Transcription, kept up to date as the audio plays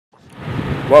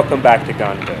Welcome back to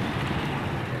Gan De.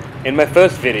 In my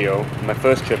first video, my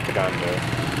first trip to Gan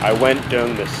De, I went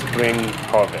during the spring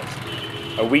harvest,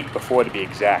 a week before to be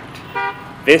exact.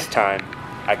 This time,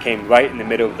 I came right in the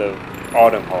middle of the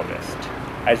autumn harvest.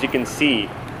 As you can see,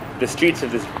 the streets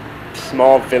of this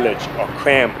small village are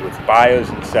crammed with buyers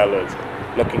and sellers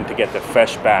looking to get the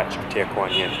fresh batch of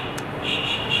Guan Yin.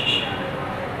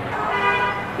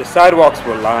 The sidewalks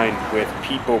were lined with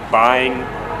people buying,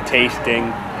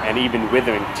 tasting, and even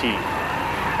withering tea.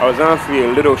 I was honestly a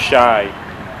little shy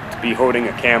to be holding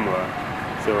a camera,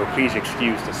 so please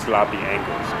excuse the sloppy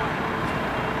angles.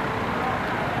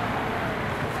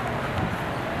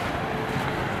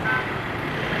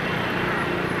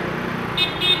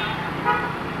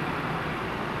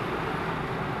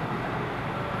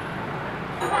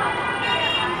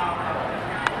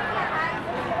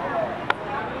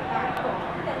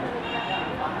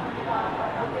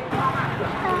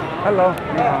 Hello.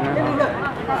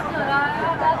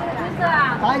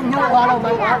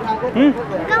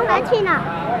 刚才去哪？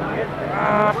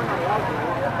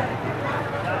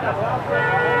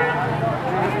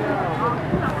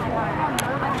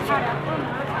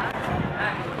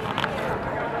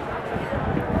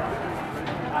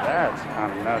 That's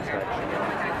kind of nuts, actually.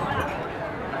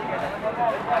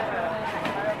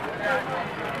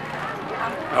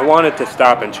 I wanted to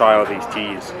stop and try all these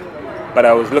teas, but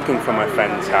I was looking for my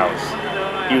friend's house.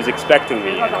 He was expecting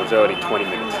me and I was already 20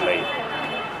 minutes late.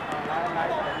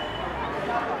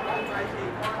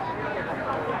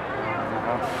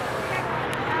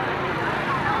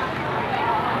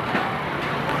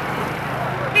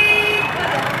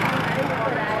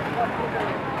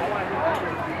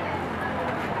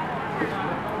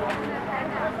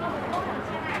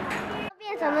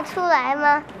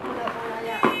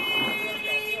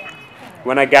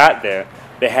 When I got there,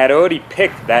 they had already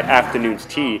picked that afternoon's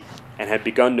tea and had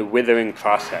begun the withering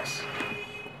process.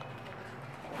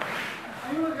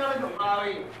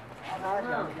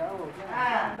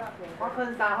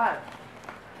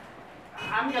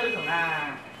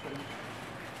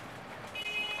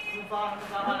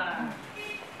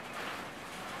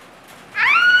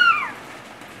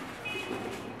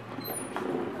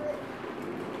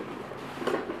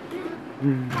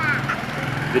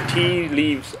 The tea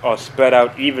leaves are spread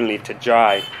out evenly to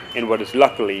dry in what is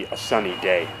luckily a sunny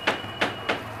day.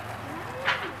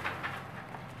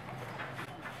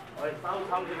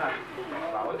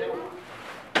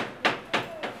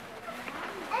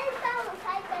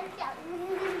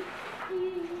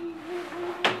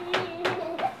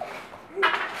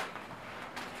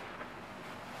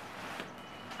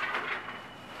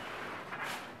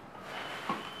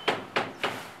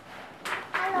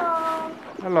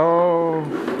 Hello.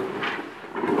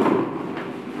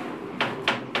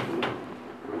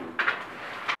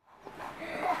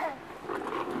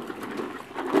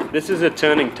 This is a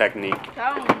turning technique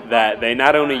that they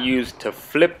not only use to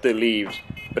flip the leaves,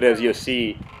 but as you'll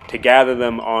see, to gather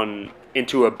them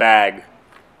into a bag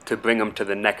to bring them to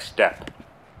the next step.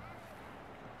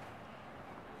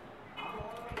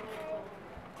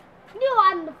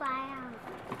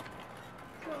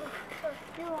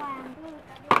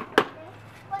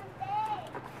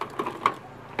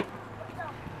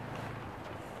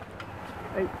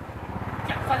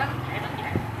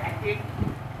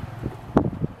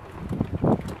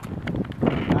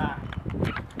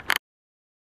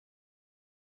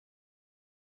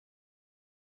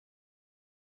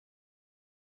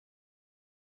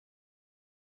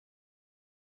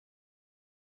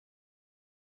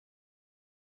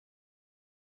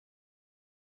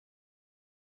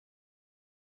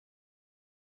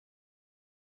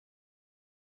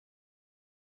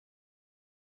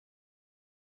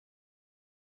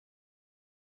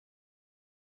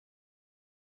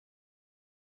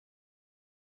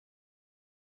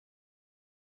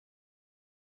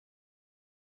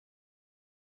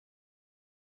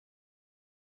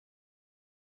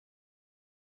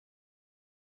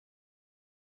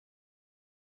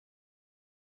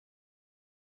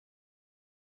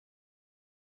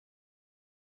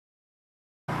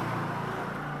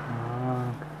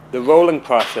 The rolling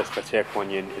process for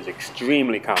Guan Yin is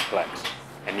extremely complex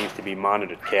and needs to be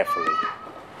monitored carefully.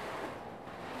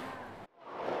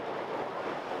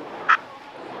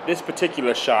 This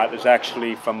particular shot is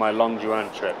actually from my Long Juan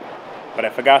trip, but I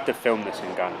forgot to film this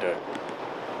in Gan De.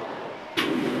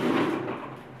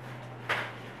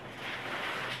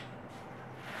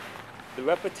 The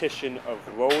repetition of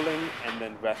rolling and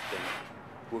then resting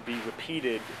will be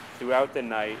repeated throughout the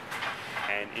night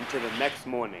and into the next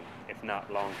morning, if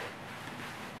not longer.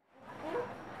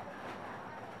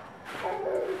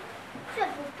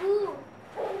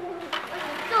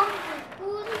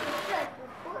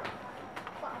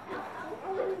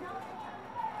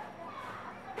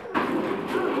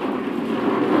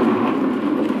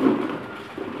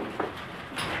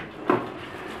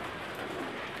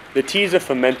 The teas are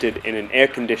fermented in an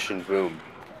air-conditioned room.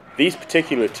 These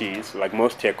particular teas, like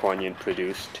most tea Guan Yin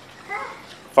produced,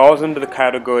 falls under the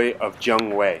category of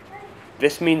Zheng Wei.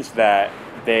 This means that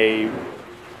they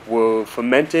were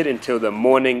fermented until the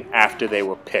morning after they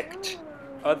were picked.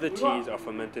 Other teas are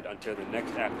fermented until the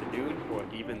next afternoon or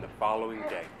even the following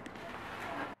day.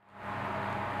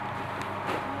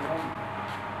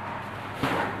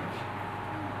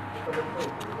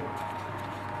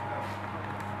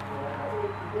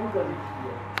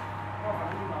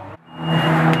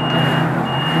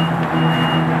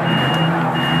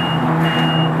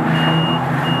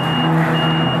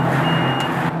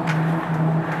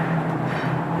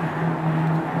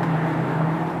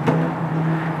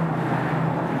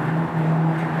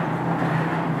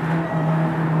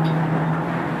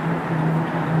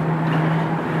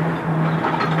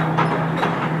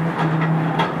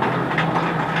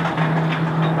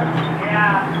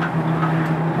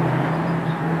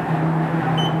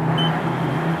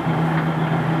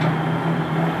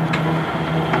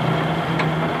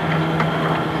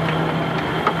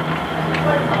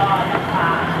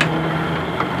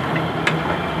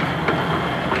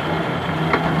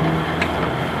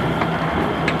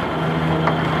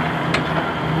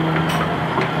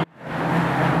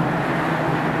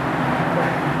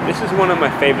 This is one of my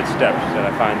favorite steps that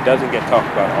I find doesn't get talked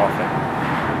about often.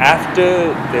 After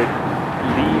the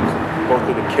leaves go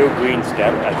through the kill green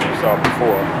step, as you saw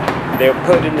before, they're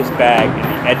put in this bag and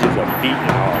the edges are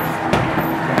beaten off.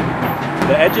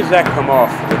 The edges that come off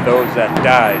were those that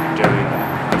died during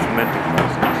the fermenting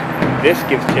process. This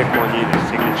gives tea Guan Yin a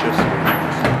signature sweetness.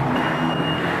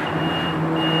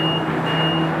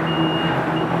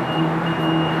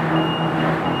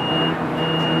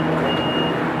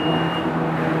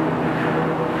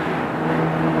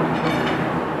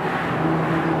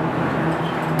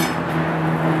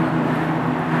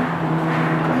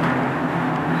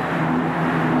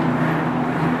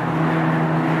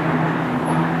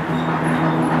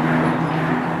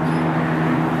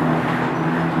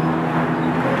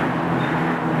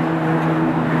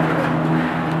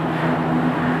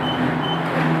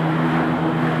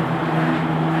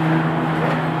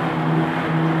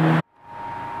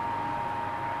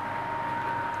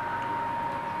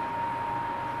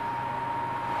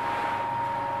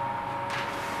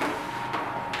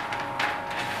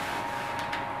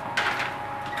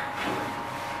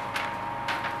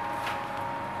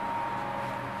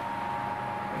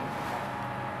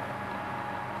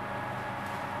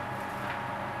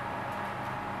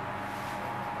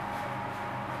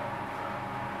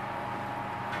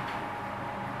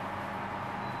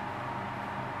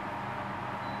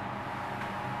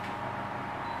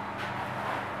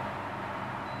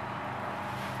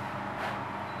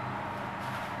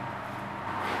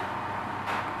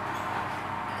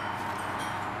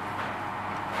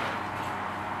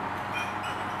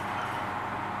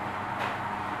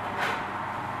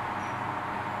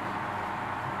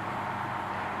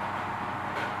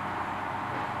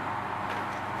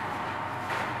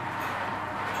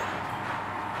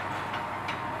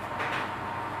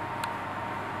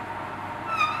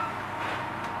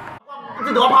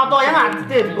这多跑多样啊！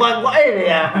这我爱的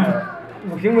呀。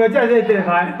有想要这这地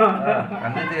牌。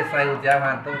反正这个师傅家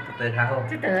嘛都对较好。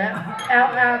这个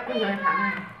要几个糖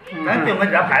啊？咱中国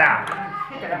这牌啊？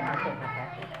这个糖。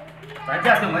咱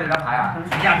这中国这牌啊？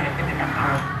一样的跟这个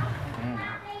糖。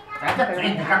咱这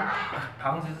嘴这个糖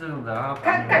是这种的啊。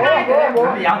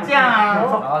我要这样啊。然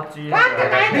后鸡。你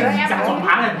食中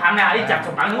糖的糖啊？你食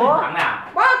中糖的糖啊？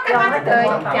我刚刚这个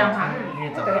姜糖，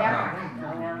这个要糖。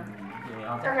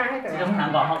这种糖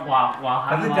外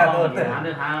可是加多的。糖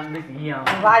的糖你是一样。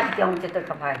我是用这个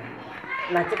牌，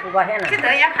那这个我遐这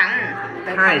个要糖，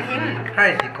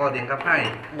派是固定较派，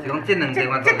是讲这两个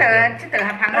我。这个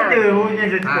还糖啊。这个我也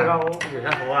是这个好。这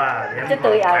个好啊。这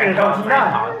个也这个好，这个好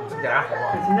啊。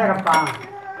现在个棒。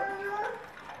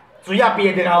水也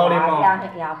变得好哩嘛。呀，这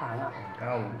个好棒啊。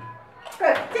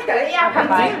这个要糖。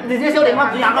你这小地方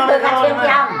水也这个较清咸，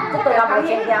这个要无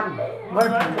清咸。我。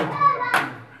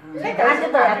这个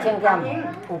也清咸，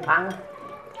有棒。